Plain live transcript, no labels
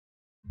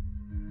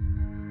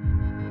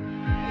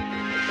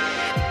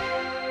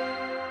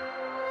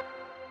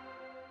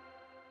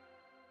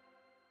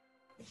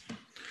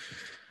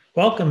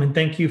Welcome and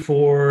thank you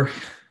for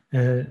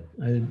uh,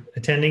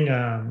 attending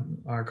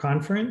our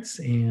conference.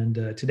 And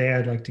today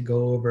I'd like to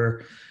go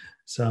over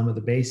some of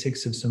the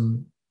basics of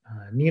some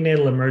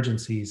neonatal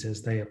emergencies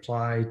as they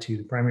apply to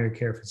the primary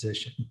care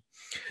physician.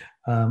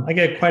 I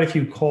get quite a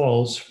few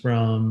calls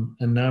from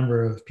a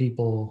number of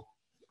people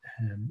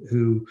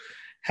who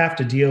have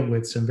to deal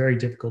with some very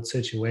difficult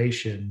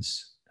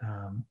situations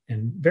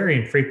and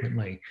very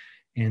infrequently.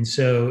 And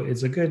so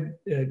it's a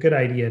good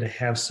idea to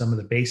have some of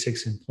the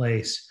basics in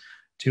place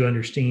to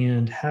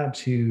understand how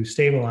to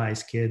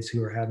stabilize kids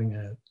who are having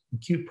an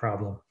acute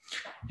problem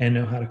and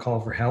know how to call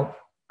for help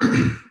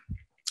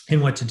and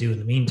what to do in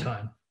the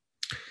meantime.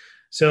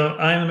 So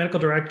I'm a medical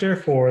director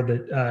for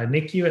the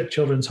NICU at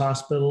Children's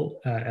Hospital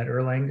at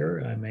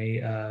Erlanger. I'm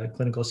a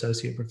clinical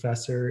associate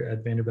professor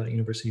at Vanderbilt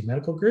University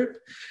Medical Group,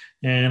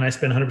 and I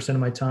spend 100%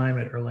 of my time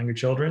at Erlanger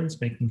Children's,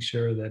 making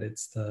sure that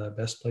it's the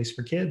best place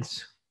for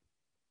kids.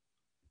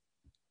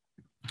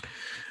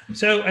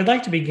 So I'd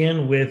like to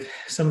begin with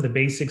some of the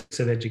basics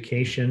of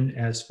education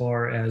as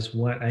far as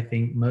what I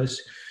think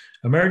most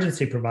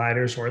emergency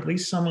providers, or at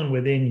least someone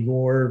within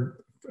your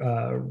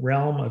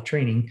realm of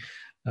training,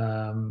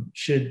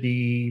 should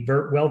be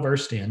well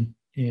versed in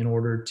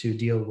order to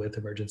deal with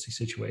emergency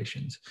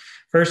situations.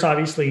 First,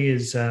 obviously,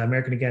 is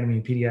American Academy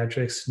of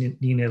Pediatrics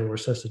Neonatal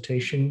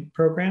Resuscitation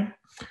Program.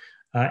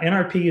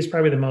 NRP is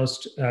probably the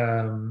most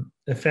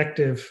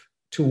effective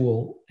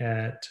tool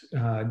at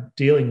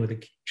dealing with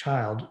a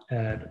child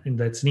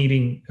that's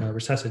needing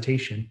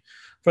resuscitation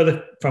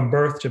from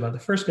birth to about the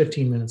first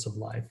 15 minutes of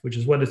life, which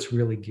is what it's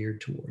really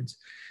geared towards.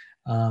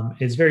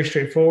 It's very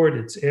straightforward.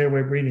 It's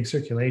airway, breathing,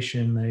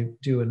 circulation. They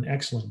do an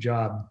excellent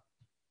job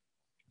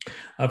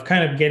of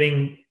kind of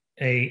getting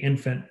an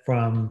infant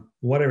from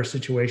whatever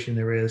situation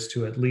there is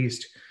to at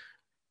least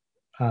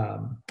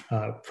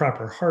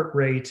proper heart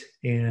rate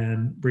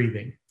and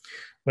breathing.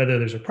 Whether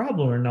there's a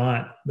problem or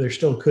not, there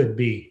still could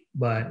be,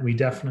 but we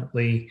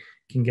definitely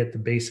can get the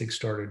basics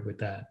started with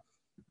that.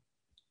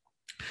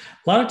 A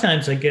lot of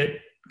times I get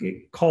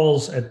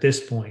calls at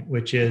this point,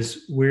 which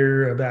is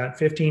we're about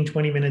 15,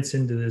 20 minutes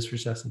into this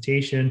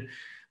resuscitation.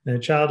 The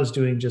child is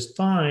doing just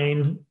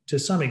fine to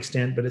some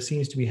extent, but it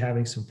seems to be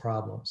having some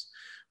problems.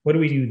 What do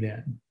we do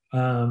then?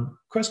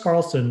 Chris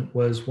Carlson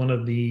was one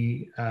of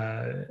the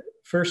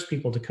first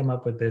people to come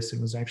up with this.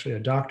 It was actually a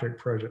doctorate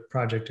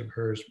project of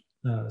hers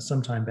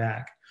some time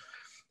back.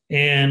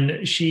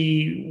 And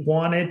she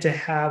wanted to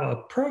have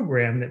a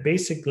program that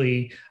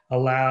basically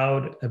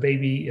allowed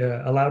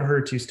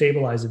her to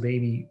stabilize a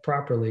baby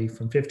properly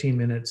from 15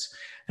 minutes.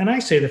 And I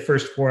say the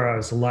first 4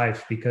 hours of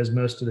life because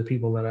most of the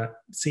people that I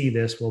see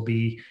this will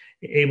be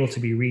able to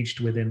be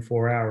reached within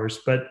 4 hours.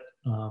 But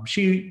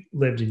she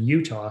lived in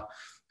Utah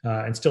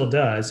and still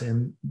does.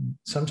 And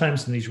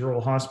sometimes in these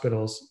rural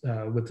hospitals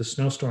with the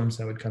snowstorms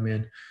that would come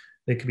in,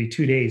 it could be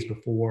 2 days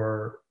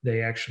before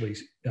they actually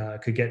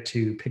could get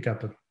to pick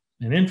up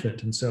an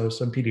infant. And so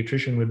some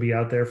pediatrician would be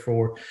out there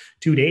for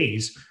 2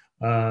 days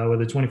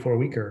with a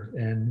 24-weeker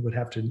and would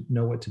have to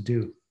know what to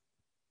do.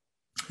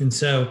 And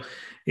so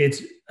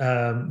it's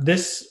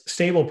this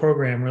stable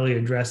program really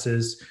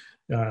addresses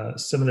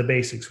some of the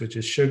basics, which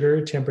is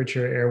sugar,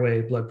 temperature,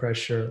 airway, blood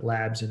pressure,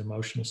 labs, and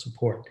emotional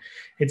support.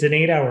 It's an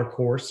 8-hour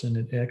course, and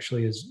it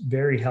actually is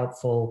very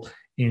helpful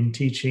in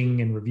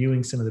teaching and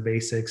reviewing some of the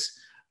basics.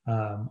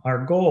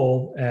 Our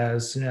goal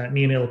as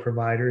neonatal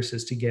providers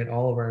is to get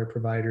all of our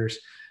providers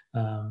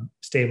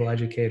stable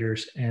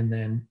educators, and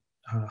then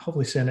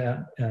hopefully send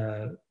out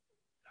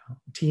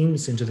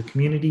teams into the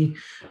community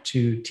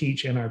to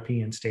teach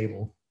NRP and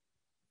stable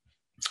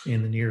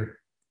in the near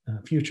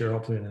future,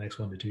 hopefully in the next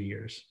 1 to 2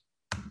 years.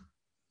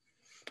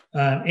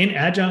 In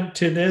adjunct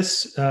to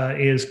this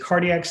is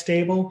cardiac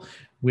stable,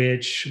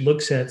 which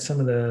looks at some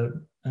of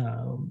the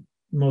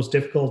most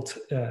difficult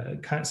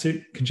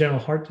congenital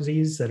heart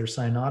disease that are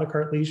cyanotic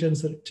heart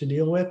lesions to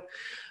deal with.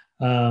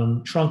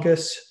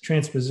 Truncus,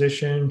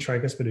 transposition,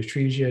 tricuspid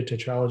atresia,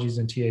 tetralogies,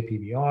 and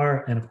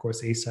TAPVR, and of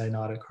course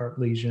acyanotic heart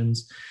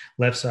lesions,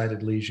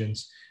 left-sided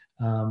lesions.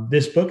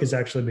 This book has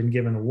actually been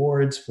given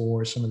awards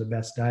for some of the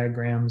best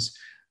diagrams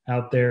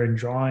out there and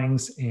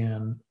drawings,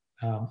 and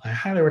I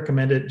highly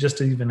recommend it just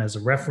even as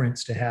a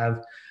reference to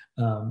have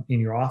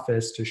in your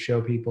office to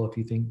show people if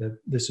you think that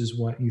this is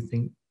what you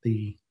think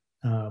the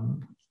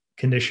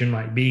condition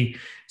might be.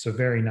 It's a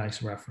very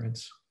nice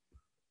reference.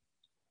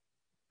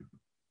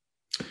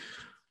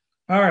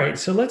 All right,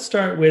 so let's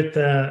start with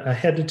a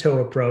head-to-toe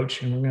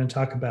approach, and we're going to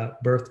talk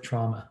about birth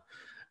trauma.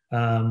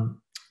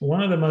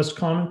 One of the most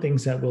common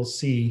things that we'll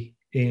see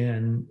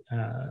in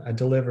a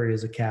delivery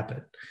is a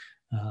caput.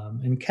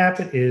 And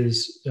caput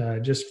is,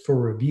 just for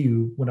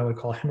review, what I would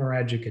call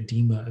hemorrhagic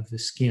edema of the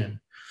skin.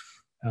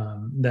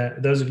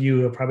 That those of you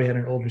who have probably had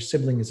an older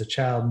sibling as a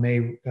child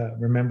may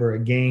remember a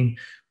game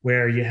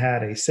where you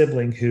had a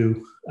sibling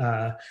who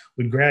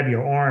would grab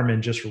your arm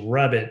and just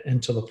rub it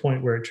until the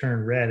point where it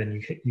turned red,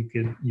 and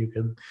you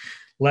could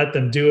let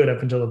them do it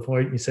up until the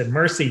point you said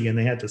mercy and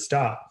they had to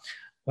stop.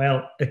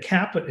 Well, a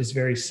caput is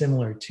very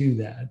similar to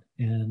that.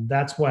 And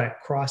that's why it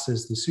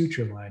crosses the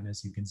suture line,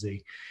 as you can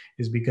see,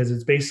 is because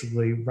it's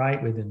basically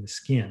right within the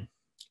skin.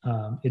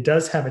 It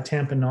does have a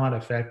tamponade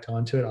effect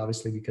onto it,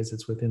 obviously, because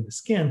it's within the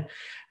skin.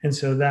 And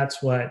so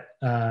that's what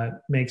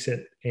makes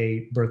it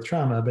a birth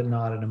trauma, but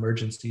not an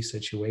emergency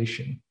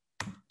situation.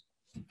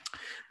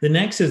 The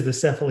next is the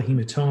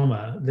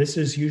cephalohematoma. This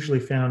is usually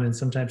found in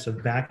some types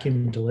of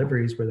vacuum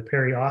deliveries where the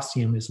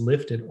periosteum is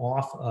lifted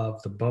off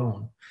of the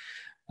bone.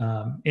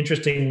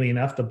 Interestingly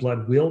enough, the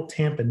blood will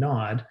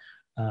tamponade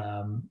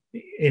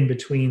in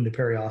between the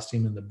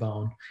periosteum and the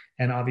bone,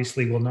 and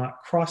obviously will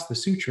not cross the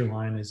suture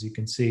line, as you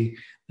can see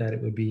that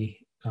it would be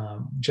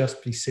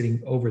just be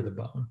sitting over the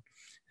bone.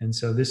 And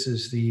so this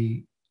is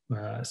the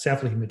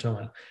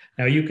cephalohematoma.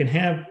 Now you can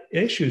have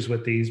issues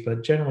with these,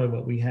 but generally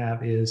what we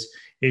have is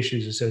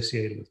issues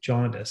associated with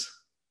jaundice.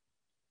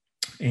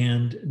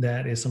 And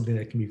that is something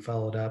that can be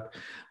followed up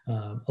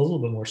a little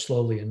bit more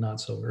slowly and not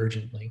so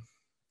urgently.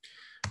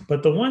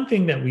 But the one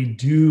thing that we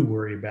do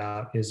worry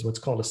about is what's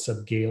called a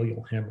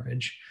subgaleal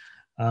hemorrhage.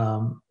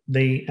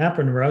 The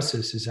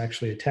aponeurosis is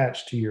actually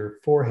attached to your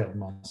forehead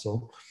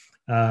muscle.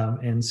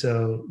 And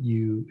so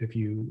if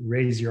you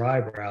raise your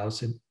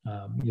eyebrows,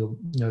 you'll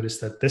notice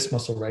that this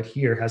muscle right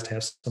here has to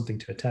have something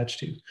to attach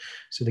to.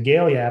 So the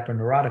galea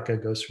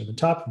aponeurotica goes from the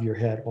top of your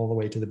head all the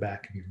way to the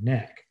back of your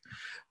neck.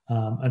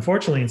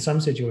 Unfortunately, in some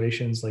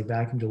situations like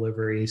vacuum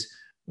deliveries,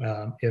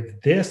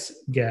 if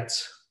this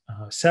gets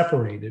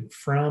separated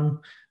from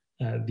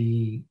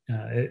the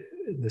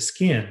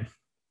skin,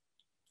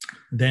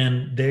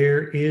 then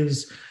there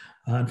is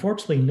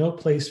unfortunately no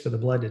place for the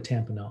blood to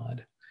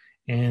tamponade.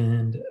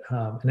 And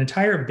an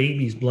entire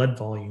baby's blood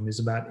volume is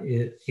about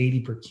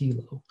 80 per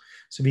kilo.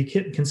 So if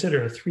you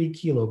consider a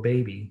 3-kilo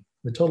baby,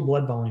 the total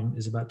blood volume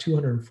is about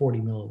 240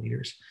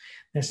 milliliters.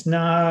 That's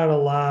not a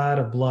lot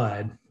of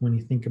blood when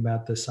you think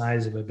about the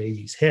size of a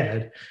baby's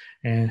head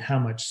and how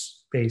much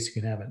space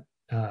you can have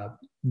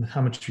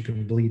how much you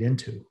can bleed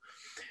into.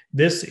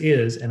 This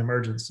is an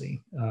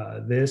emergency.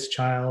 This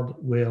child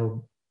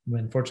will,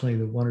 unfortunately,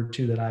 the one or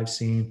two that I've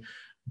seen,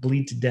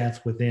 bleed to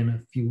death within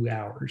a few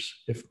hours.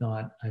 If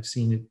not, I've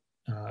seen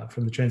it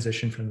from the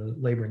transition from the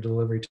labor and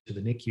delivery to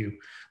the NICU,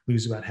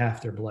 lose about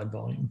half their blood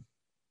volume.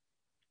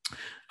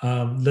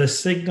 The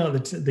signal,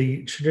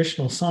 the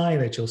traditional sign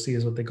that you'll see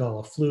is what they call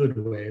a fluid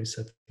wave.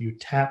 So if you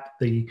tap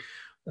the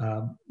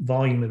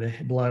volume of the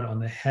blood on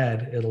the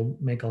head, it'll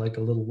make like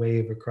a little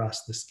wave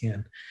across the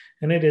skin.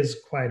 And it is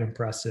quite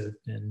impressive.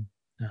 And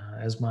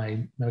as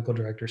my medical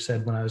director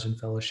said when I was in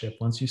fellowship,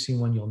 once you see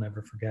one, you'll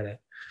never forget it.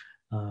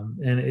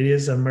 And it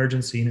is an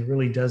emergency, and it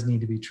really does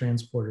need to be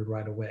transported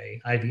right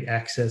away. IV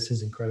access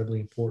is incredibly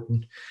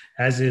important,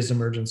 as is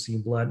emergency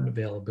blood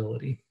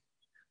availability.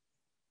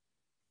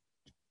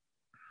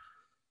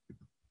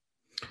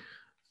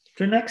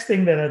 The next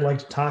thing that I'd like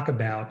to talk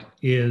about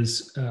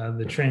is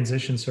the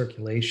transition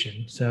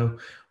circulation. So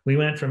we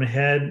went from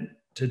head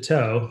to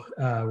toe.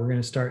 We're going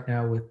to start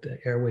now with the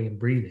airway and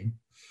breathing.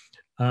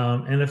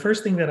 And the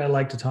first thing that I'd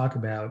like to talk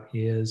about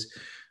is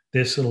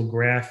this little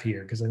graph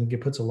here, because I think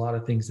it puts a lot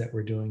of things that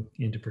we're doing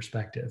into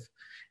perspective.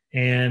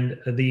 And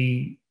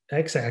the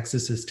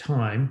x-axis is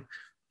time,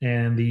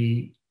 and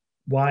the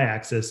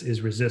y-axis is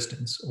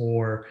resistance,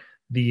 or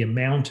the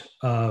amount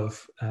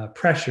of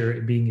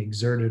pressure being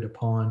exerted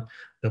upon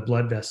the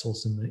blood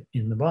vessels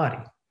in the body.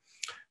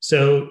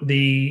 So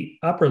the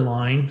upper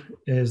line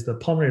is the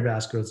pulmonary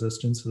vascular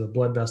resistance, so the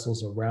blood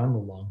vessels around the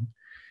lung.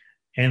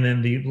 And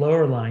then the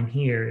lower line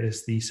here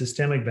is the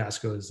systemic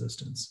vascular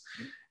resistance.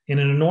 In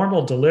a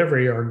normal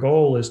delivery, our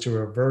goal is to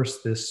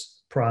reverse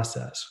this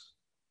process.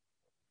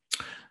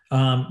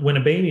 When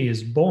a baby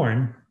is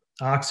born,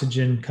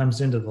 oxygen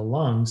comes into the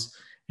lungs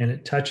and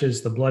it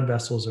touches the blood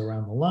vessels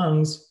around the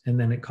lungs, and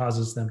then it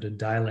causes them to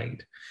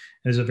dilate.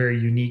 There's a very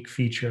unique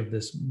feature of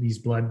these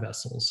blood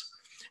vessels.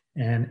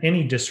 And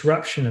any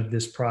disruption of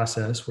this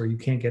process where you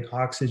can't get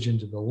oxygen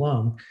to the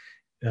lung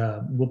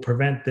will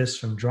prevent this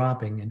from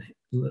dropping,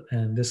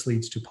 and this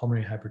leads to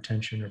pulmonary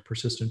hypertension or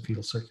persistent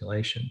fetal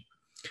circulation.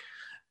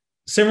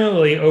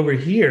 Similarly, over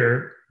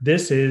here,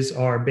 this is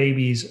our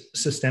baby's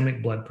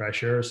systemic blood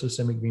pressure, or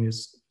systemic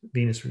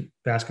venous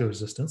vascular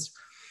resistance.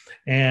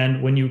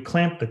 And when you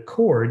clamp the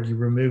cord, you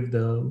remove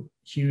the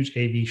huge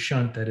AV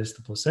shunt that is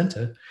the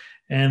placenta,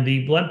 and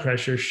the blood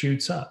pressure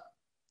shoots up.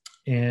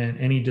 And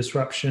any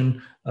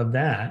disruption of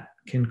that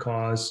can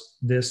cause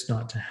this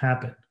not to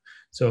happen.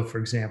 So, for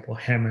example,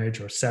 hemorrhage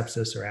or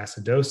sepsis or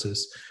acidosis,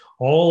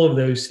 all of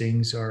those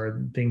things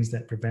are things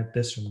that prevent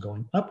this from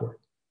going upward.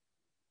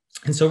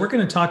 And so we're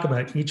going to talk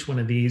about each one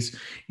of these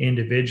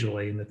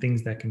individually and the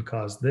things that can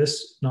cause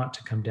this not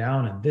to come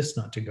down and this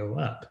not to go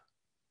up.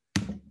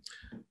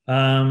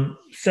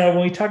 So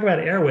when we talk about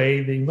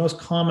airway, the most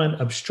common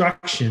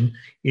obstruction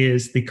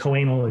is the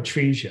choanal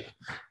atresia.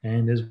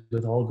 And as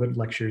with all good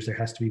lectures, there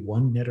has to be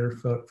one netter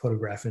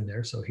photograph in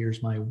there. So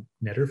here's my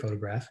netter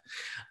photograph.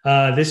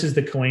 This is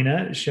the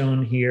choana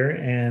shown here.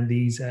 And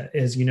these,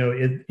 as you know,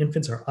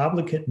 infants are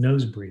obligate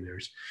nose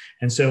breathers.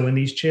 And so when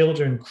these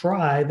children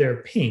cry,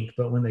 they're pink,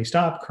 but when they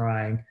stop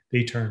crying,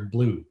 they turn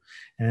blue.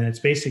 And it's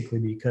basically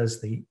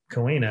because the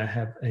choana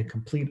have a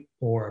complete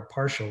or a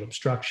partial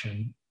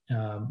obstruction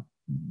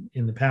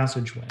in the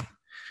passageway.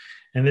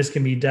 And this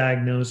can be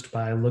diagnosed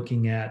by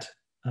looking at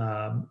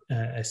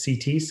a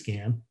CT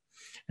scan.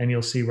 And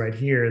you'll see right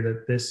here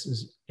that this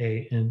is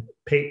a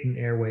patent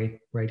airway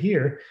right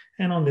here.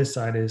 And on this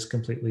side is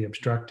completely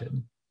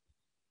obstructed.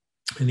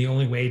 And the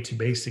only way to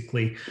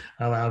basically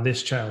allow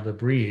this child to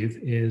breathe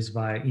is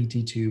via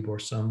ET tube or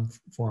some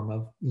form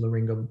of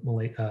laryngeal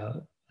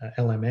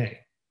LMA.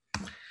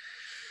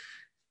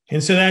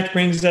 And so that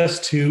brings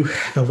us to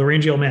the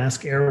laryngeal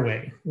mask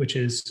airway, which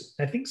is,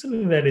 I think,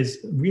 something that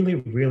is really,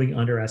 really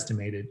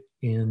underestimated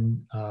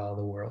in the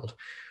world.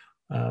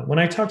 When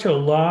I talk to a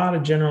lot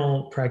of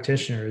general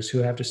practitioners who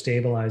have to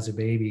stabilize a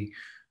baby,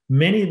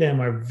 many of them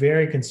are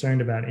very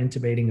concerned about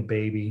intubating a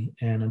baby.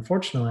 And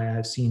unfortunately,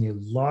 I've seen a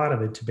lot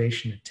of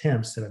intubation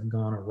attempts that have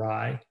gone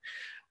awry.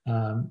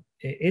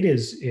 It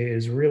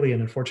is really an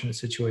unfortunate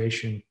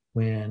situation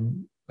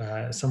when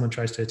someone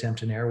tries to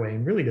attempt an airway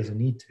and really doesn't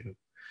need to.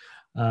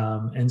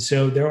 And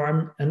so there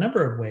are a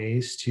number of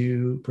ways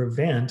to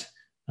prevent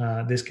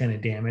this kind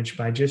of damage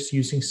by just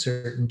using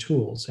certain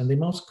tools. And the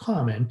most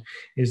common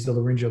is the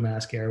laryngeal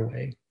mask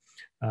airway.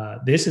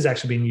 This is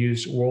actually being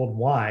used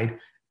worldwide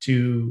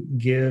to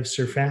give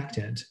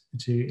surfactant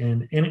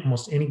and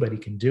almost anybody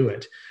can do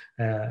it.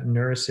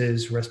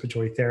 Nurses,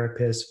 respiratory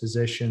therapists,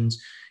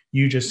 physicians,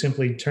 you just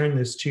simply turn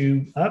this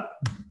tube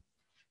up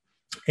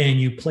and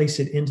you place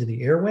it into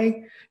the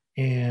airway,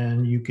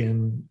 and you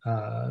can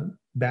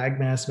bag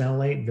mask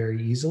ventilate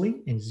very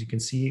easily. And as you can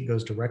see, it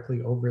goes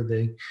directly over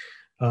the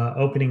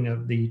opening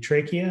of the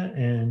trachea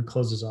and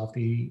closes off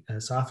the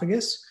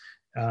esophagus.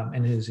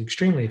 And it is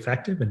extremely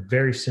effective and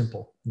very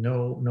simple.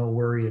 No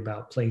worry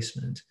about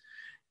placement.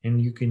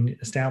 And you can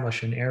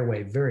establish an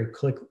airway very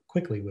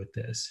quickly with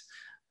this.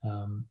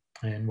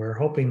 And we're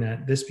hoping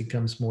that this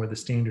becomes more the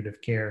standard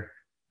of care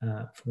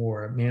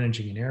for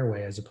managing an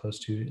airway as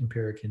opposed to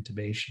empiric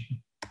intubation.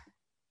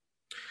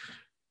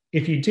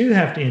 If you do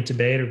have to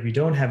intubate, or if you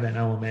don't have an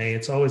LMA,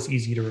 it's always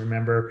easy to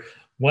remember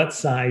what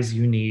size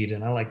you need.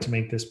 And I like to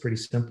make this pretty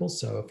simple.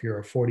 So if you're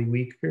a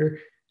 40-weeker,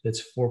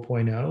 it's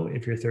 4.0.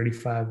 If you're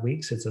 35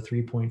 weeks, it's a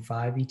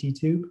 3.5 ET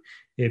tube.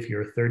 If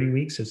you're 30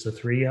 weeks, it's a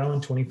 3.0,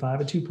 and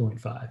 25 a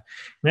 2.5. And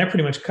that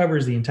pretty much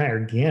covers the entire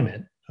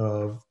gamut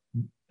of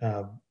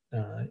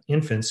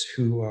infants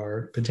who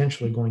are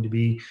potentially going to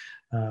be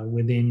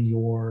within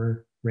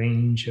your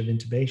range of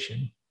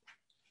intubation.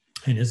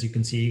 And as you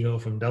can see, you go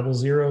from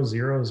 00,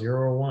 0,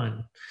 0,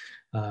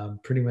 1,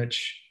 pretty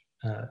much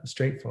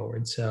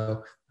straightforward.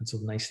 So that's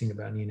a nice thing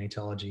about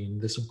neonatology.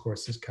 And this, of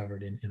course, is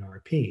covered in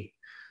RP.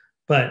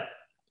 But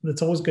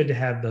it's always good to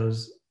have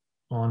those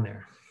on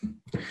there.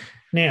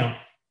 Now,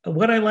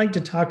 what I like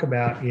to talk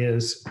about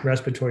is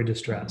respiratory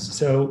distress.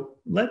 So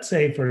let's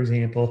say, for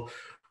example,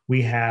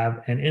 we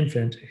have an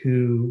infant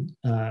who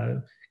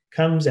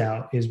comes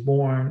out, is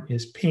born,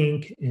 is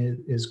pink,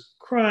 is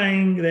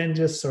crying, then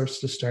just starts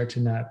to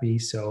not be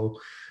so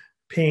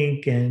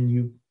pink. And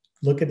you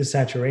look at the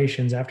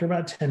saturations after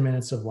about 10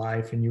 minutes of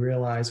life and you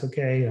realize,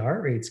 okay, the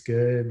heart rate's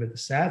good, but the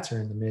sats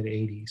are in the mid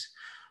 80s.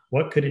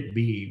 What could it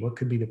be? What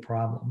could be the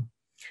problem?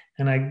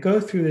 And I go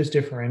through this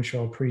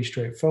differential pretty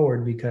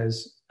straightforward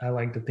because I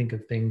like to think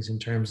of things in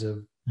terms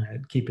of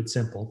keep it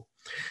simple.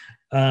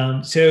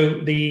 So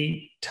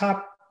the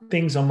top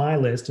things on my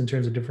list in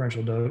terms of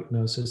differential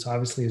diagnosis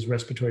obviously is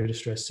respiratory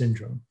distress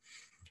syndrome.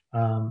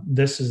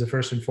 This is the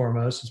first and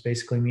foremost. It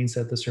basically means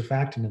that the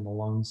surfactant in the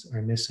lungs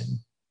are missing.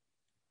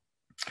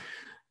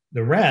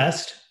 The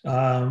rest,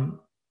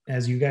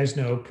 as you guys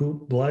know,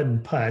 poop, blood,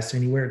 and pus,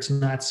 anywhere it's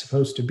not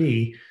supposed to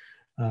be,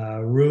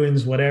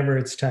 ruins whatever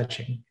it's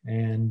touching.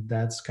 And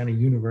that's kind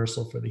of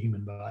universal for the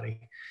human body.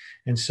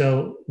 And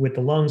so with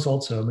the lungs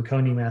also,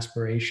 meconium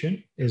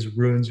aspiration is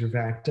ruin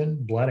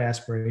surfactant, blood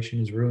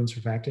aspiration is ruin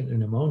surfactant, and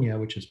pneumonia,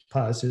 which is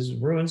pus, is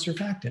ruin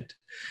surfactant.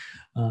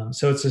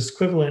 So it's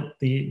equivalent,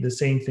 the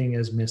same thing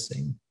as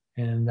missing.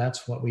 And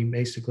that's what we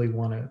basically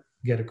want to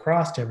get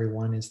across to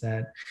everyone, is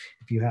that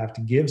if you have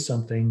to give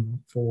something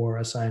for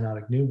a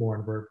cyanotic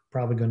newborn, we're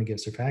probably going to give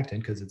surfactant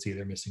because it's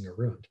either missing or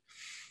ruined.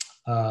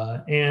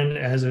 And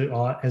as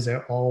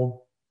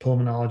all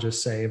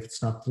pulmonologists say, if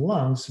it's not the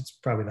lungs, it's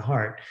probably the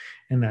heart.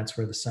 And that's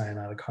where the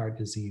cyanotic heart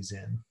disease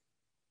in.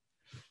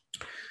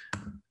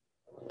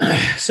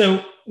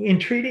 So in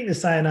treating the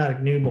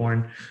cyanotic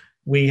newborn,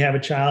 we have a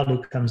child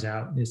who comes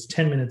out, is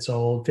 10 minutes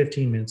old,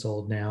 15 minutes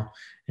old now,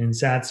 and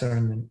SATs are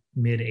in the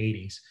mid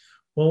 80s.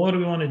 Well, what do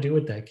we want to do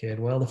with that kid?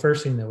 Well, the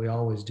first thing that we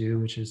always do,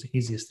 which is the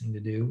easiest thing to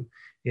do,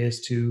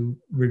 is to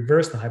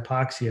reverse the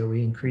hypoxia.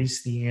 We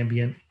increase the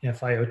ambient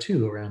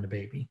FiO2 around the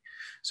baby.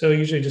 So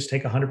usually just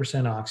take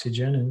 100%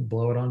 oxygen and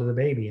blow it onto the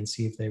baby and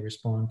see if they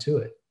respond to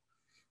it.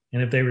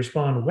 And if they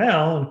respond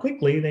well and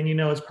quickly, then you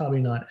know it's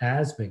probably not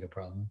as big a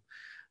problem.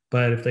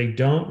 But if they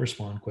don't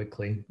respond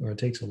quickly, or it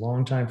takes a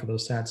long time for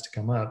those sats to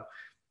come up,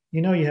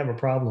 you know you have a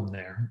problem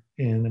there,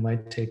 and it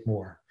might take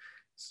more.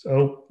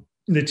 So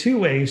the two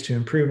ways to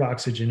improve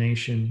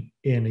oxygenation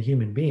in a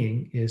human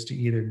being is to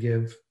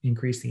either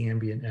increase the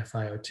ambient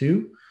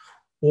FiO2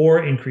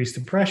 or increase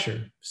the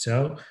pressure.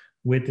 So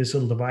with this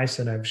little device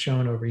that I've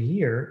shown over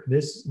here,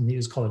 this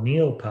is called a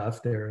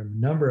NeoPuff. There are a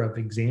number of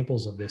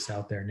examples of this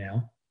out there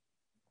now.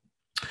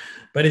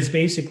 But it's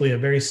basically a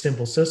very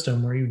simple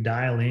system where you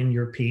dial in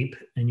your PEEP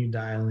and you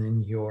dial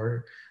in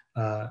your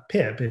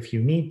PIP if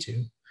you need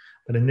to.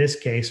 But in this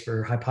case,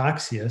 for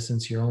hypoxia,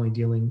 since you're only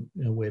dealing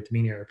with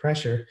mean air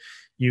pressure,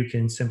 you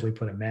can simply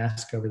put a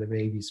mask over the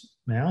baby's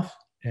mouth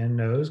and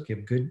nose, give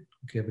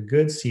a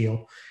good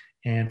seal,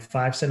 and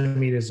 5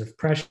 centimeters of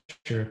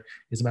pressure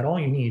is about all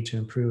you need to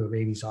improve a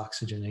baby's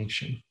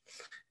oxygenation.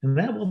 And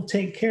that will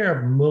take care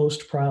of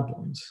most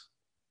problems.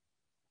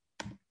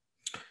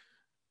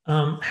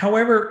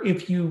 However,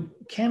 if you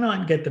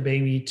cannot get the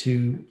baby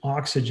to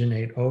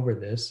oxygenate over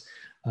this,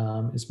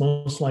 it's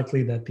most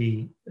likely that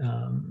the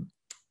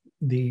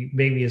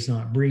baby is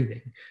not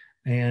breathing.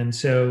 And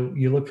so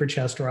you look for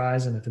chest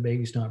rise, and if the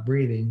baby's not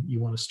breathing, you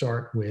want to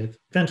start with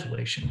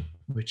ventilation,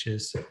 which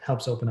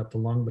helps open up the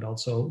lung, but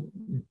also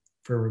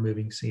for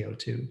removing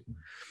CO2.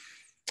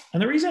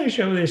 And the reason I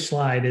show this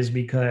slide is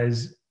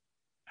because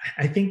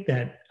I think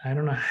that I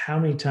don't know how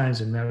many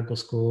times in medical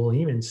school,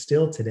 even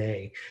still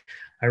today,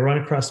 I run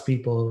across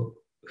people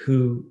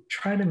who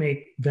try to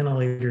make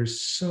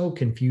ventilators so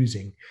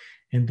confusing,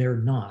 and they're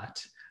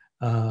not.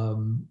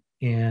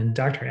 And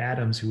Dr.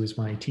 Adams, who was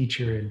my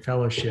teacher in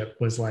fellowship,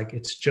 was like,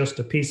 it's just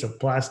a piece of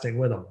plastic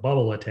with a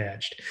bubble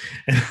attached.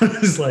 And I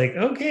was like,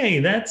 okay,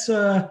 that's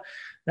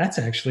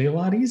actually a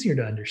lot easier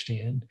to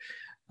understand.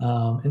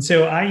 And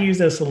so I use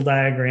this little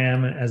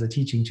diagram as a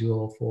teaching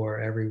tool for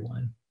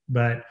everyone.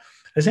 But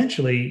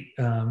essentially,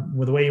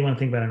 well, the way you want to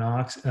think about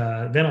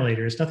an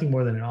ventilator is nothing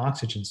more than an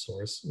oxygen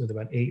source with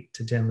about 8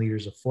 to 10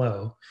 liters of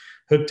flow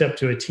hooked up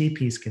to a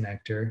T-piece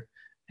connector,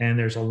 and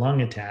there's a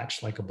lung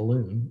attached like a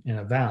balloon and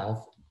a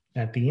valve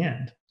at the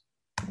end.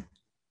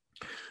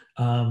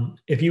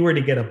 If you were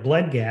to get a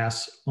blood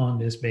gas on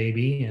this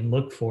baby and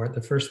look for it,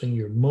 the first thing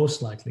you'd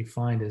most likely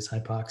find is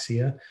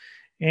hypoxia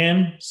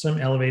and some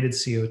elevated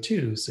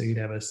CO2. So you'd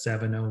have a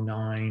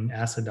 709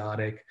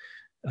 acidotic,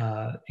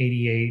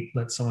 88,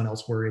 let someone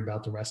else worry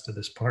about the rest of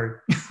this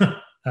part,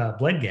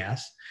 blood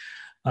gas.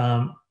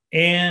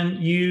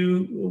 And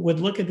you would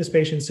look at this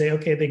patient and say,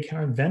 okay, they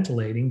aren't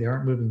ventilating, they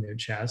aren't moving their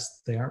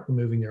chest, they aren't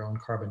removing their own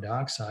carbon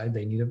dioxide,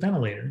 they need a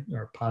ventilator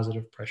or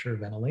positive pressure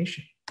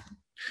ventilation.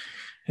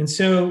 And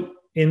so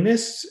in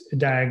this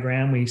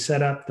diagram, we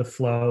set up the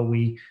flow,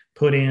 we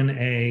put in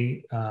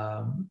a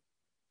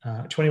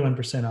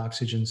 21%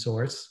 oxygen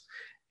source,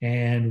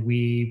 and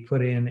we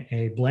put in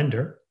a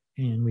blender,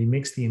 and we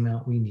mix the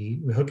amount we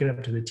need. We hook it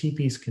up to the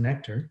T-piece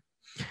connector.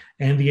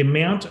 And the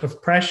amount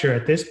of pressure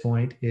at this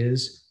point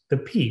is the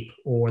PEEP,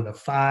 or the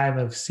 5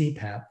 of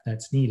CPAP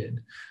that's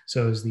needed.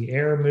 So as the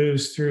air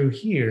moves through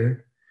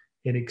here,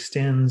 it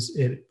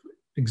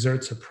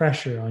exerts a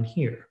pressure on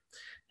here.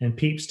 And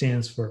PEEP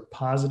stands for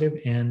positive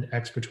end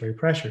expiratory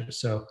pressure.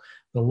 So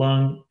the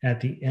lung at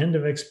the end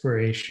of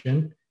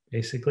expiration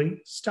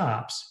basically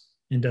stops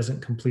and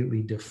doesn't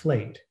completely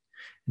deflate.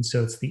 And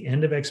so it's the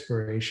end of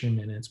expiration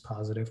and it's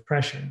positive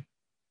pressure.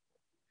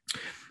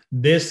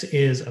 This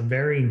is a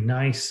very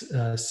nice,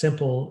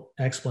 simple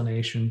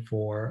explanation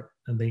for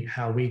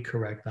how we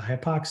correct the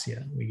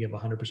hypoxia. We give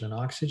 100%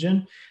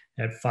 oxygen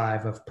at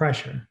 5 of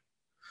pressure.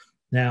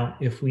 Now,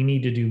 if we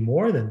need to do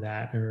more than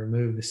that and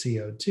remove the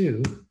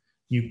CO2,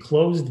 you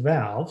close the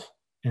valve,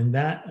 and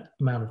that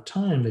amount of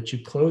time that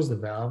you close the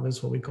valve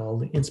is what we call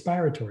the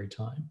inspiratory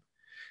time.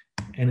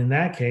 And in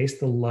that case,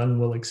 the lung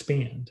will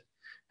expand.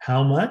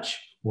 How much?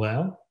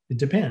 Well, it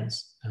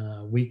depends.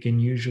 We can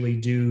usually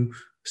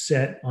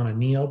set on a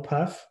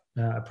NeoPuff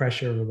a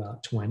pressure of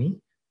about 20,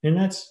 and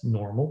that's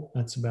normal.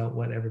 That's about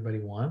what everybody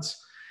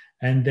wants.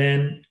 And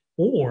then,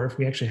 or if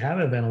we actually have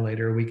a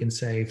ventilator, we can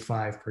say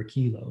 5 per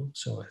kilo.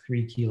 So a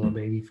 3 kilo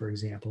baby, for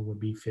example, would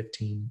be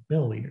 15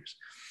 milliliters.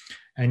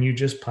 And you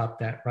just pop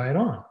that right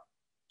on.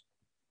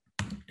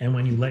 And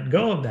when you let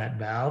go of that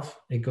valve,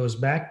 it goes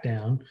back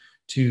down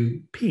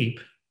to PEEP,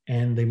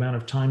 and the amount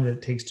of time that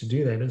it takes to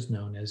do that is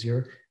known as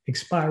your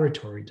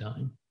expiratory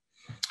time.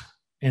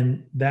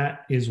 And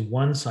that is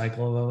one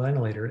cycle of a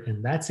ventilator,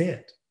 and that's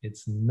it.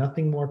 It's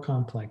nothing more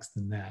complex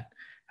than that.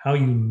 How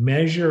you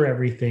measure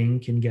everything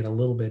can get a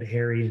little bit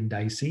hairy and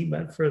dicey,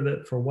 but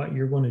for what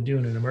you're going to do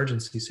in an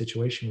emergency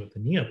situation with the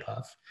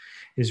NeoPuff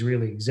is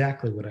really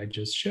exactly what I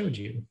just showed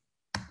you.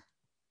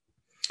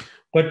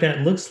 What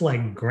that looks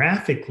like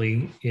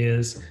graphically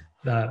is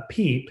the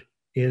PEEP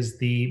is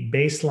the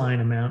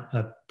baseline amount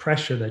of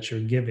pressure that you're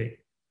giving.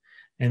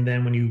 And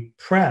then when you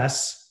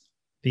press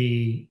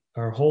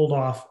or hold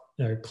off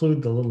or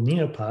include the little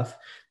neopuff,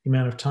 the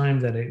amount of time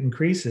that it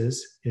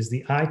increases is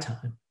the I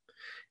time.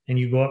 And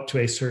you go up to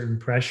a certain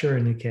pressure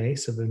in the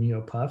case of the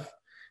neopuff,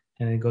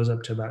 and it goes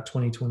up to about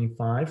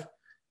 2025.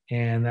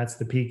 And that's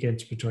the peak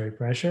inspiratory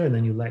pressure. And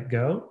then you let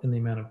go, and the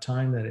amount of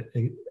time that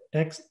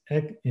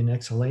it in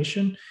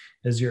exhalation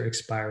is your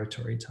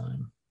expiratory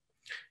time.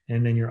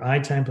 And then your I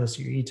time plus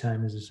your E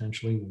time is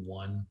essentially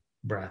one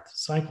breath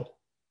cycle.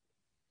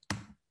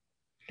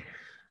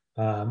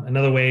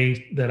 Another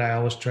way that I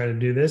always try to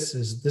do this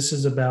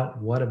is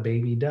about what a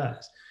baby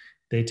does.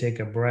 They take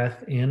a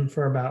breath in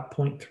for about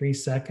 0.3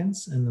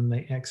 seconds, and then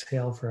they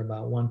exhale for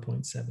about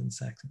 1.7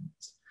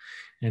 seconds.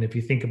 And if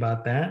you think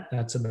about that,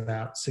 that's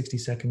about 60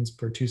 seconds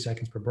per 2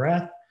 seconds per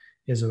breath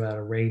is about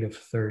a rate of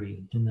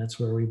 30. And that's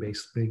where we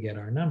basically get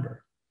our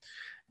number.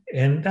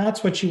 And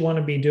that's what you want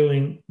to be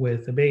doing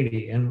with a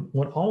baby. And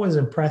what always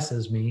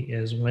impresses me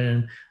is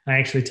when I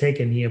actually take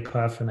a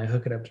neopuff and I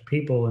hook it up to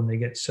people and they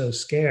get so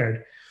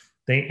scared,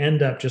 they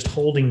end up just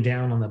holding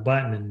down on the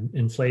button and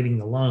inflating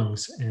the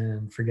lungs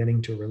and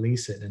forgetting to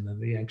release it. And then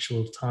the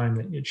actual time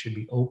that it should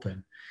be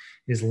open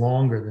is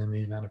longer than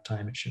the amount of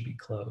time it should be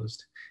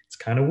closed. It's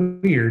kind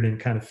of weird and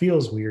kind of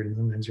feels weird. And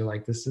sometimes you're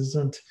like, this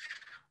isn't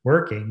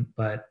working.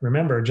 But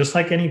remember, just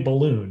like any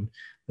balloon,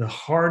 the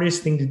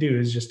hardest thing to do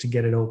is just to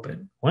get it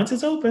open. Once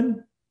it's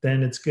open,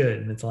 then it's good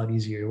and it's a lot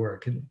easier to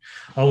work. It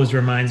always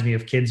reminds me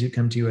of kids who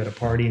come to you at a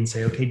party and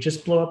say, okay,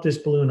 just blow up this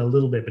balloon a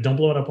little bit, but don't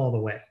blow it up all the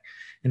way.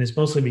 And it's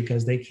mostly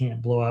because they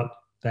can't blow up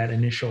that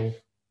initial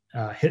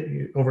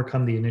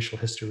overcome the initial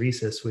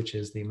hysteresis, which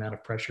is the amount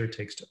of pressure it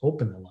takes to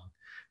open the lung.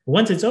 But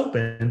once it's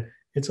open,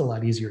 it's a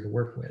lot easier to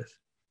work with.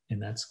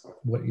 And that's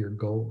what your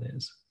goal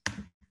is.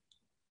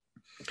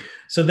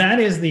 So that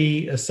is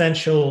the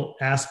essential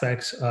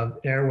aspects of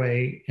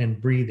airway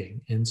and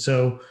breathing. And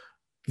so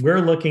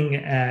we're looking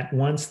at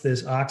once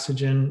this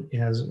oxygen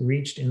has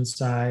reached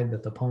inside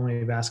that the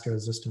pulmonary vascular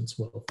resistance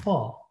will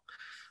fall.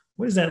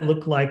 What does that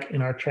look like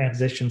in our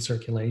transition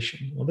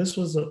circulation? Well, this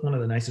was one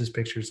of the nicest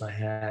pictures I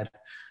had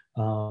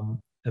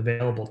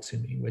available to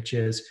me, which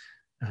is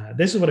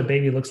this is what a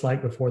baby looks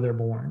like before they're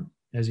born.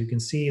 As you can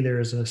see, there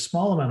is a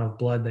small amount of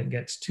blood that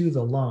gets to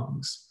the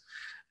lungs.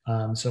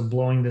 So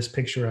blowing this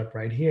picture up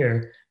right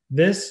here,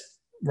 this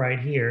right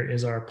here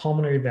is our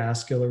pulmonary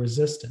vascular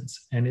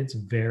resistance, and it's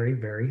very,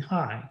 very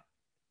high.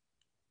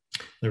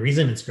 The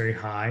reason it's very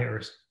high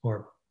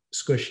or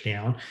squished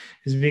down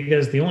is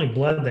because the only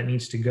blood that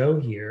needs to go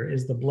here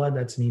is the blood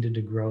that's needed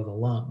to grow the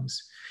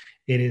lungs.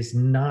 It is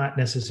not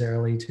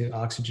necessarily to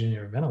oxygenate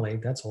or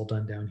ventilate. That's all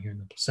done down here in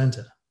the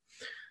placenta.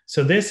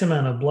 So this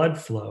amount of blood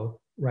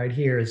flow right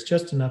here is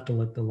just enough to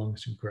let the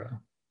lungs grow.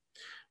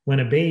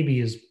 When a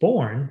baby is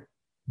born,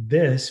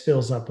 this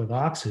fills up with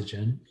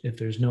oxygen if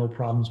there's no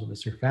problems with the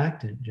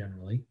surfactant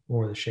generally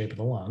or the shape of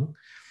the lung.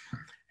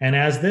 And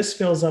as this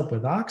fills up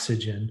with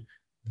oxygen,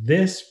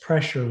 this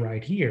pressure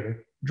right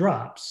here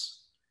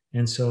drops.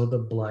 And so the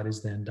blood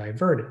is then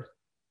diverted.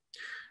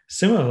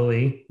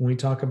 Similarly, when we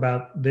talk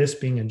about this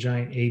being a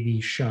giant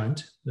AV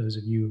shunt, those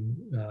of you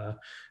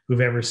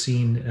who've ever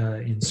seen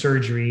in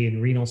surgery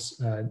and renal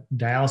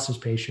dialysis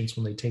patients,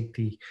 when they take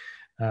the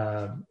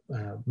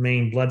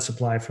main blood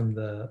supply from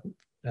the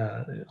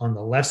on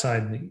the left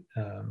side of the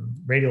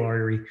radial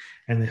artery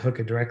and they hook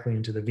it directly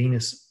into the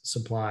venous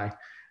supply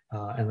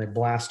and they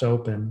blast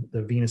open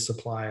the venous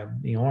supply of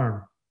the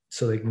arm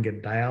so they can get a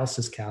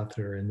dialysis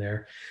catheter in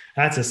there.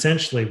 That's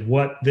essentially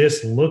what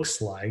this looks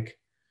like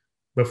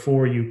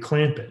before you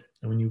clamp it.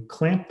 And when you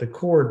clamp the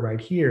cord right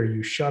here,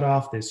 you shut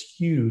off this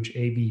huge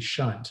AV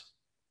shunt.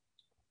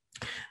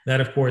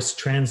 That, of course,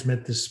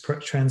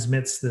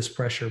 transmits this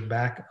pressure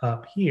back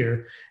up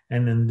here.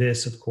 And then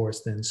this, of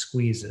course, then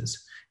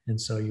squeezes. And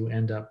so you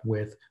end up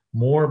with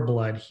more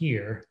blood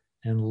here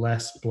and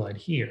less blood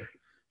here,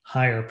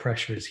 higher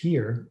pressures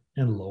here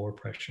and lower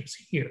pressures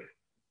here.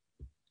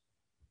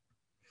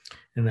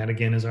 And that,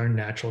 again, is our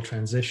natural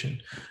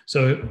transition.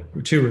 So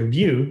to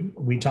review,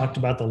 we talked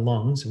about the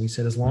lungs, and we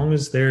said as long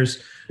as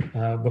there's,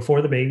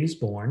 before the baby's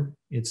born,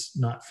 it's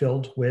not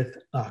filled with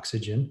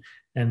oxygen,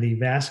 and the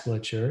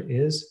vasculature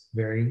is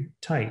very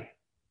tight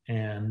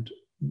and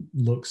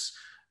looks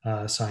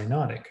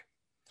cyanotic.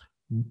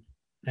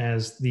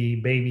 As the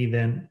baby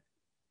then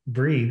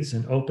breathes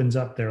and opens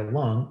up their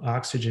lung,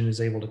 oxygen is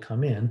able to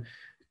come in,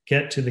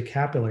 get to the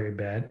capillary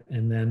bed,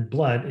 and then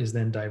blood is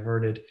then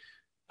diverted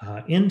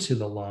into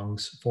the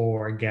lungs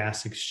for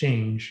gas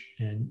exchange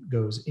and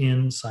goes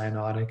in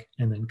cyanotic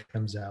and then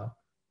comes out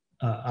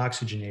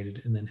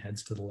oxygenated and then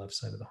heads to the left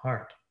side of the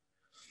heart.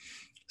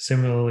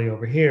 Similarly,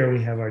 over here,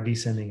 we have our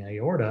descending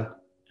aorta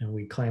and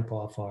we clamp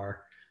off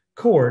our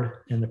cord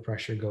and the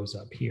pressure goes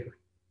up here.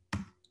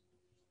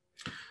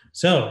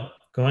 So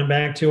going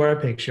back to our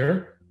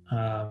picture,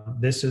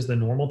 this is the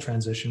normal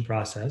transition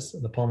process.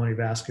 The pulmonary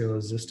vascular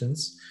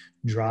resistance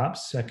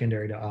drops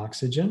secondary to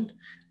oxygen.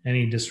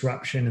 Any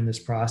disruption in this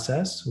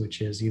process,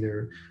 which is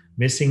either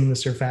missing the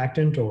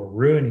surfactant or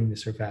ruining the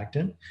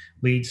surfactant,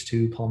 leads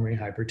to pulmonary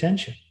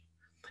hypertension.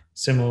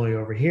 Similarly,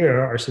 over here,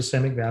 our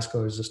systemic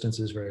vascular resistance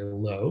is very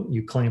low.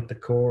 You clamp the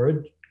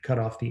cord, cut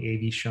off the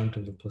AV shunt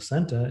of the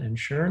placenta, and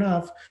sure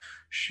enough,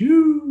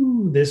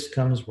 shoo, this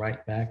comes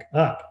right back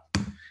up.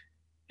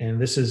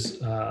 And this is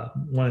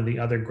one of the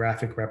other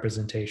graphic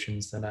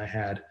representations that I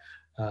had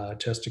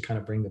just to kind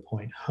of bring the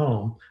point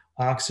home.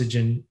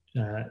 Oxygen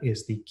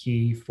is the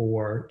key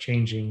for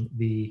changing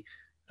the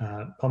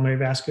pulmonary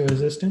vascular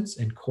resistance,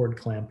 and cord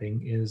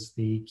clamping is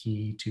the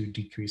key to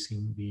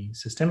decreasing the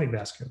systemic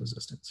vascular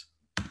resistance.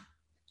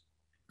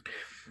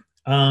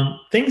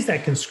 Things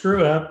that can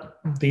screw up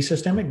the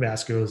systemic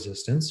vascular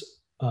resistance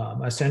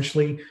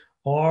essentially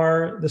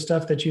are the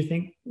stuff that you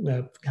think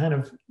kind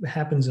of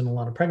happens in a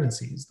lot of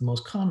pregnancies. The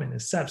most common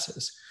is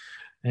sepsis.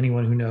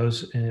 Anyone who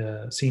knows,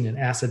 seen an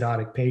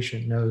acidotic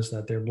patient knows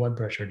that their blood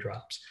pressure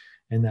drops.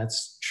 And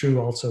that's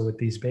true also with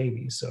these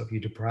babies. So if you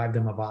deprive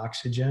them of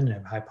oxygen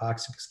and have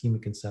hypoxic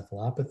ischemic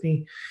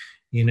encephalopathy,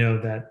 you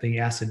know that the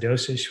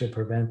acidosis will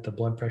prevent the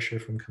blood pressure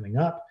from coming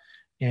up,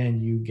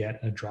 and you get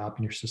a drop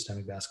in your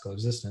systemic vascular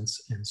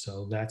resistance. And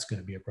so that's going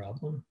to be a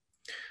problem.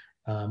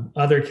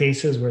 Other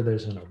cases where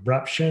there's an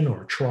abruption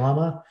or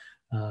trauma,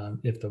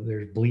 if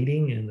there's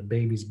bleeding and the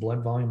baby's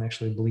blood volume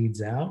actually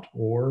bleeds out,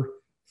 or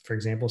for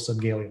example,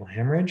 subgaleal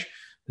hemorrhage,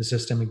 the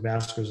systemic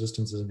vascular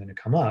resistance isn't going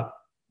to come up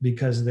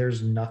because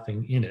there's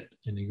nothing in it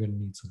and you're going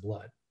to need some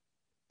blood.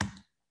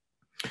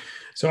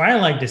 So I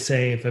like to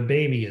say if a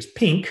baby is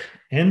pink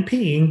and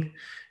peeing,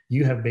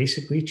 you have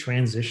basically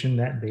transitioned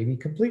that baby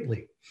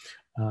completely.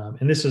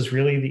 And this is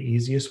really the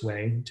easiest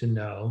way to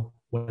know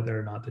whether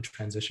or not the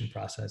transition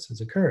process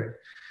has occurred.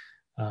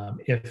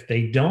 If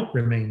they don't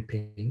remain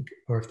pink,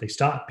 or if they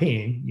stop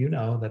peeing, you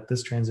know that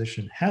this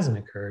transition hasn't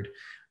occurred,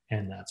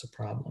 and that's a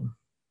problem.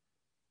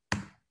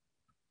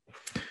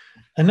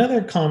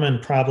 Another common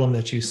problem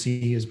that you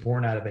see is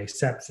born out of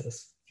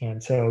asepsis.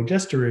 And so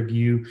just to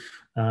review,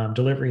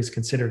 delivery is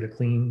considered a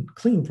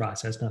clean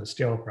process, not a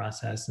sterile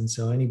process. And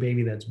so any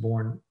baby that's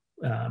born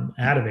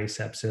out of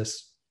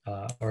asepsis,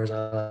 or as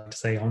I like to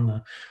say,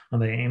 on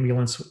the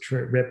ambulance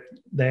trip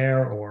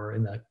there, or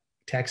in the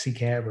taxi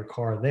cab or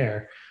car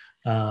there,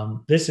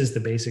 this is the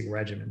basic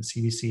regimen: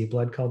 CBC,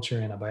 blood culture,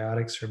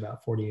 antibiotics for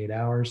about 48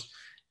 hours.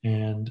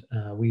 And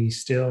we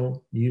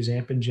still use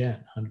AMP and GENT,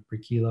 100 per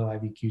kilo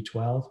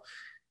IVQ12,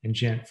 and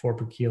GENT 4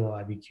 per kilo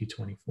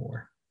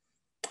IVQ24.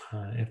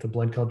 If the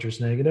blood culture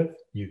is negative,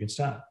 you can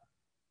stop.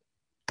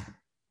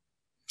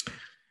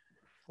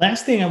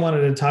 Last thing I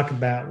wanted to talk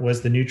about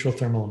was the neutral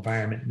thermal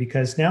environment,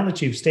 because now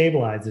that you've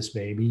stabilized this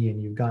baby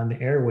and you've gotten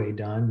the airway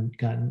done,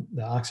 gotten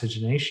the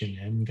oxygenation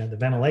in, you got the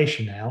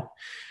ventilation out,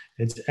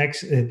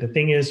 the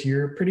thing is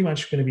you're pretty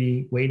much going to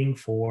be waiting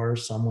for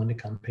someone to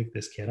come pick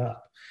this kid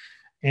up.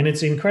 And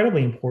it's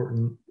incredibly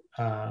important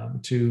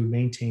to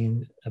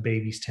maintain a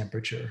baby's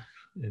temperature.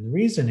 And the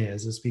reason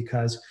is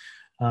because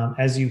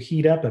as you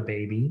heat up a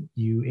baby,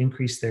 you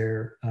increase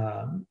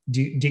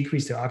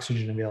decrease their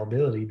oxygen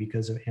availability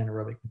because of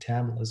anaerobic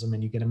metabolism,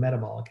 and you get a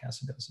metabolic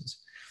acidosis.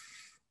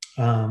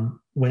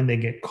 When they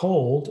get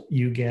cold,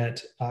 you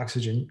get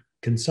oxygen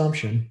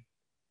consumption,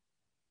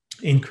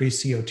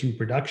 increased CO2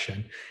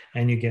 production,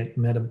 and you get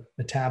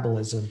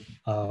metabolism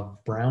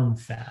of brown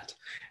fat.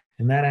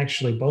 And that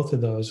actually, both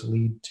of those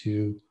lead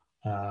to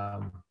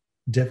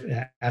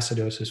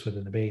acidosis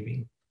within the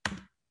baby.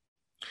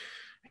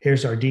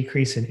 Here's our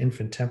decrease in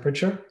infant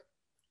temperature.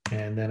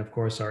 And then, of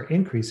course, our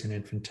increase in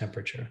infant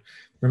temperature.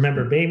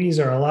 Remember, babies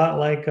are a lot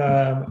like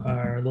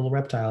our little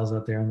reptiles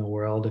out there in the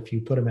world. If you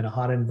put them in a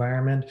hot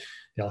environment,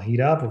 they'll heat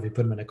up. If you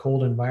put them in a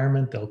cold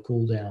environment, they'll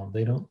cool down.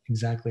 They don't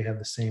exactly have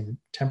the same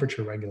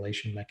temperature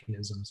regulation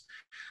mechanisms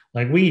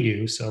like we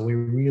do. So we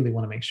really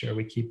want to make sure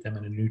we keep them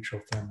in a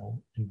neutral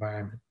thermal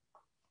environment.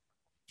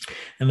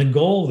 And the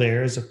goal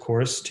there is, of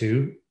course,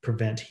 to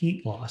prevent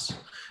heat loss.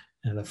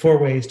 And the 4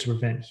 ways to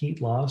prevent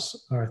heat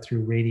loss are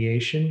through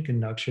radiation,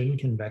 conduction,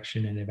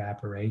 convection, and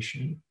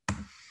evaporation.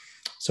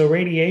 So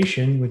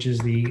radiation, which is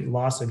the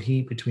loss of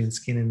heat between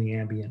skin and the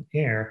ambient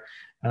air,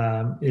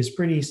 is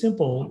pretty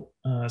simple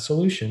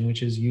solution,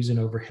 which is use an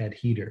overhead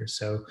heater.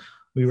 So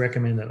we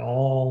recommend that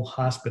all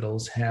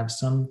hospitals have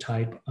some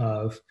type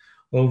of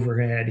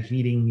overhead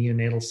heating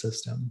neonatal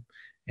system.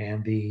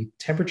 And the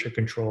temperature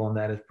control on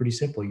that is pretty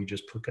simple. You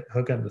just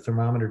hook up the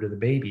thermometer to the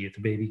baby. If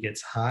the baby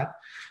gets hot,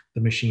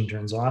 the machine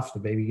turns off. If the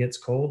baby gets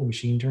cold, the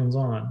machine turns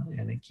on,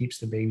 and it keeps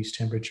the baby's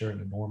temperature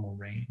in a normal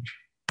range.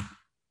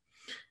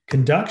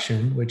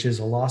 Conduction, which is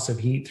a loss of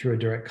heat through a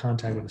direct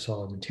contact with a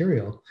solid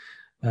material,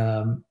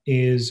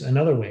 is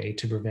another way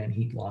to prevent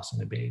heat loss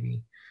in a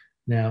baby.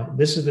 Now,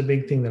 this is the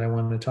big thing that I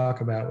wanted to talk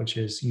about, which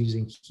is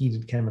using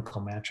heated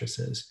chemical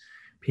mattresses.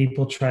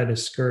 People try to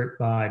skirt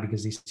by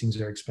because these things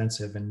are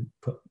expensive and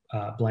put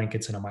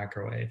blankets in a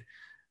microwave.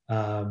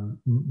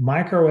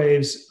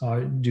 Microwaves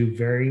do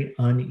very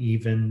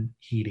uneven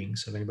heating.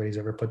 So if anybody's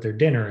ever put their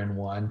dinner in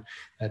one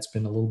that's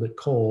been a little bit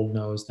cold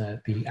knows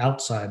that the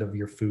outside of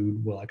your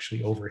food will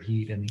actually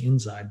overheat and the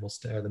inside will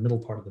stay, or the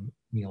middle part of the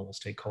meal will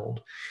stay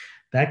cold.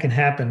 That can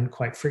happen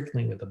quite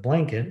frequently with a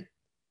blanket.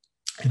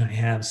 And I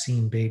have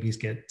seen babies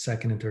get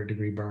 2nd and 3rd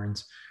degree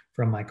burns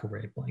from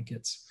microbraid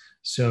blankets.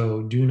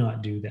 So do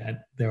not do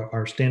that. There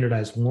are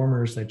standardized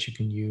warmers that you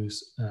can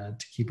use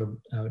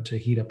to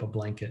heat up a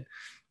blanket.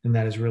 And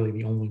that is really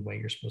the only way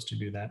you're supposed to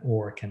do that,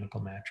 or a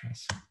chemical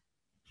mattress.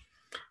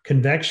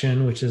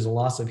 Convection, which is a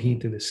loss of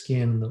heat through the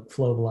skin, the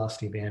flow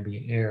velocity of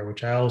ambient air,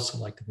 which I also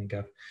like to think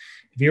of.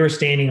 If you were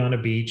standing on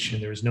a beach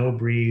and there was no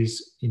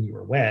breeze and you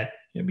were wet,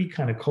 it'd be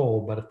kind of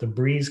cold. But if the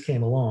breeze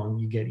came along,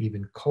 you get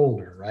even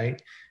colder,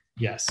 right?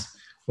 Yes.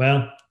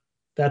 Well,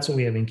 that's what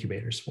we have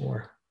incubators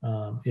for.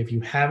 If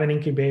you have an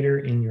incubator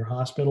in your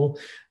hospital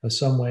of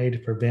some way to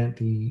prevent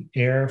the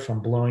air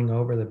from blowing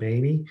over the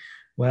baby,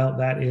 well,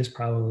 that is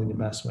probably the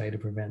best way to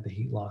prevent the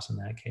heat loss in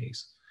that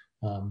case.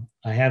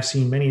 I have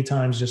seen many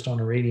times just on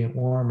a radiant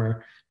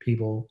warmer,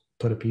 people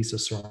put a piece of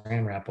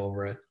saran wrap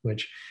over it,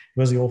 which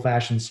was the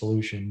old-fashioned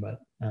solution, but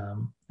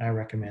I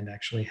recommend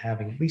actually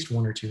having at least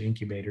 1 or 2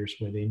 incubators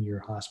within your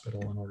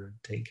hospital in order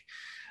to take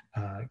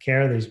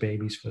care of these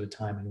babies for the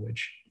time in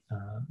which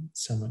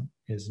someone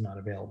is not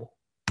available.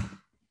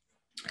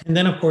 And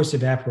then, of course,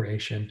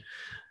 evaporation.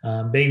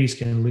 Babies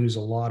can lose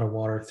a lot of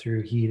water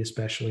through heat,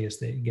 especially as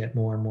they get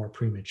more and more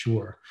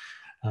premature.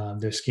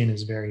 Their skin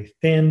is very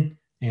thin,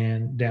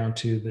 and down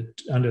to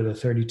under the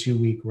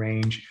 32-week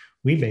range,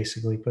 we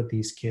basically put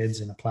these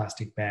kids in a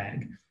plastic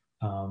bag.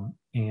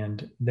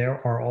 And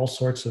there are all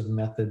sorts of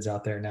methods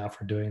out there now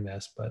for doing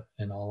this, but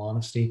in all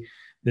honesty,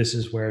 this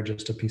is where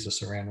just a piece of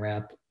saran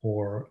wrap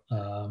or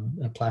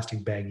a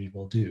plastic baggie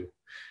will do.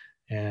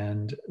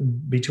 And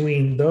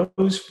between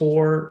those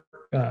 4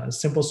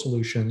 simple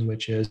solutions,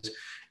 which is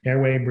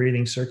airway,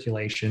 breathing,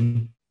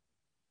 circulation,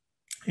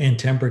 and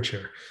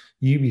temperature,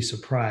 you'd be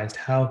surprised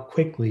how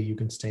quickly you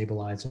can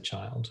stabilize a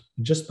child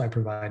just by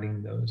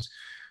providing those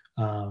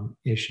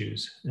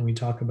issues. And we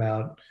talk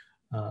about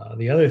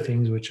the other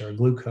things, which are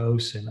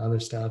glucose and other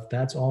stuff.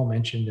 That's all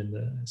mentioned in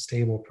the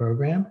stable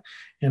program.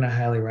 And I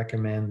highly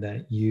recommend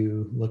that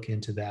you look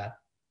into that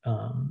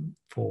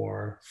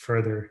for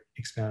further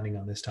expounding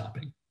on this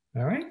topic.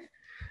 All right.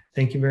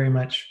 Thank you very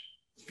much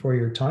for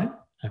your time.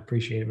 I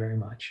appreciate it very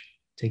much.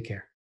 Take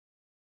care.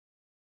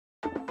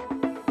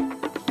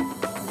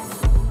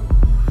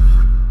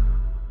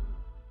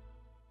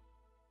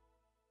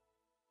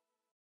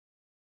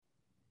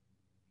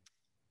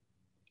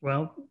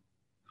 Well,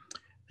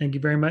 thank you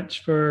very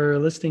much for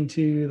listening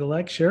to the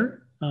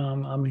lecture.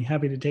 I'm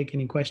happy to take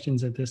any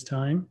questions at this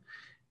time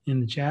in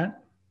the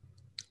chat.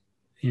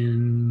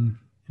 And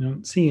I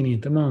don't see any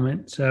at the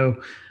moment.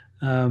 So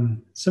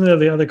some of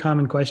the other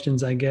common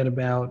questions I get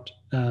about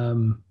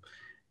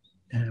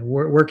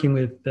working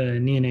with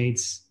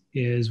neonates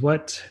is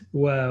what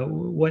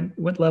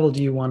level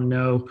do you want to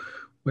know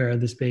where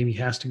this baby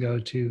has to go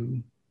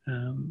to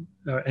a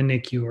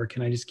NICU, or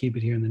can I just keep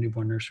it here in the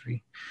newborn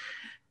nursery?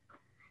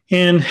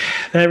 And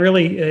that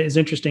really is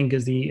interesting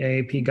because the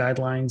AAP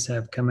guidelines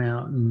have come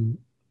out and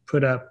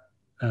put up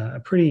a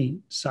pretty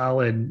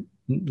solid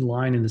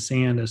line in the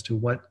sand as to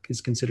what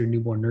is considered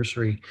newborn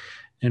nursery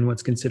and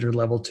what's considered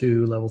level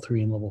 2, level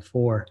 3, and level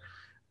 4.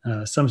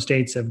 Some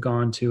states have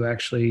gone to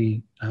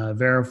actually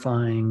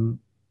verifying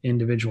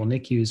individual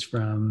NICUs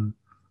from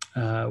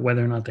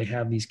whether or not they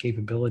have these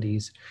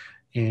capabilities.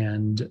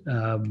 And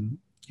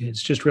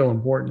it's just real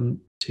important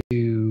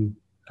to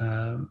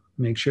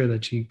make sure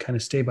that you kind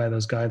of stay by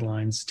those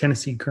guidelines.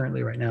 Tennessee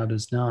currently right now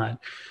does not,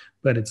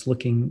 but it's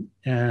looking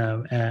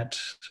at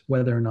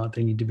whether or not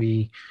they need to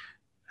be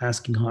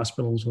asking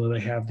hospitals whether they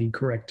have the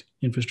correct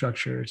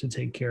infrastructure to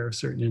take care of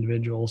certain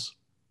individuals.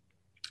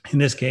 In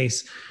this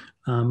case,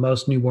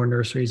 most newborn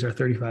nurseries are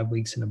 35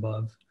 weeks and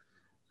above.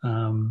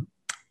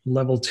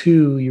 Level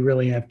 2, you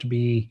really have to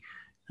be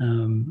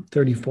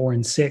 34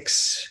 and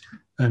 6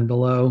 and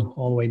below,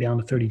 all the way down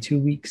to 32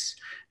 weeks.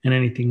 And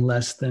anything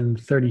less than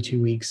 32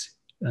 weeks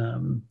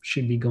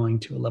should be going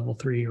to a level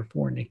 3 or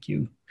 4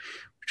 NICU,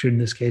 which in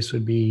this case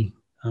would be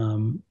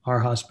our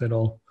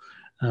hospital.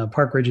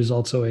 Park Ridge is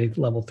also a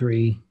level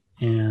 3,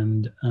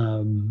 and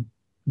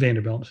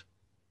Vanderbilt.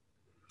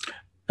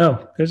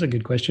 Oh, there's a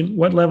good question.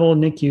 What level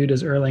NICU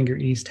does Erlanger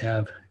East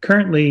have?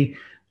 Currently,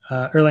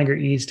 Erlanger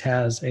East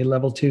has a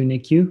level 2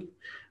 NICU.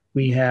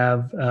 We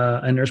have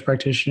a nurse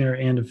practitioner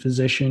and a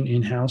physician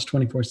in-house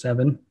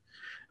 24/7.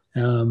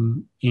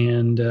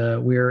 And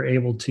we're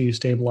able to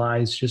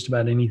stabilize just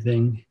about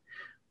anything,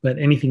 but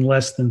anything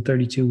less than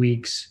 32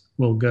 weeks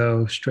will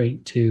go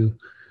straight to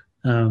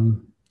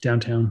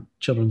Downtown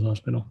Children's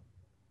Hospital.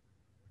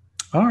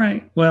 All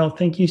right. Well,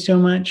 thank you so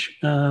much.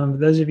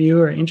 Those of you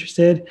who are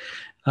interested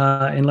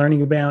in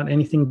learning about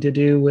anything to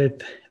do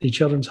with the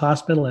Children's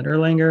Hospital at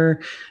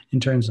Erlanger in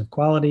terms of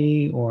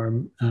quality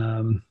or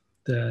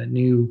the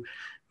new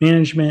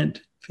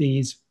management,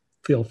 please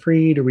feel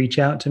free to reach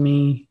out to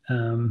me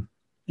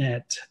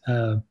at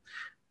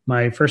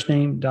my first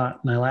name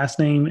dot my last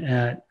name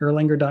at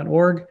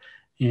erlanger.org.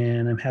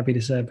 And I'm happy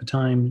to set up a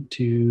time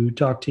to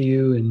talk to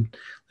you and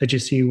let you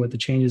see what the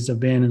changes have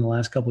been in the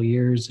last couple of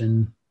years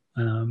and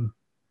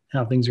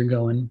how things are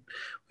going,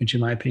 which in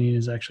my opinion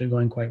is actually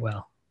going quite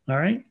well. All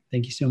right.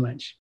 Thank you so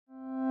much.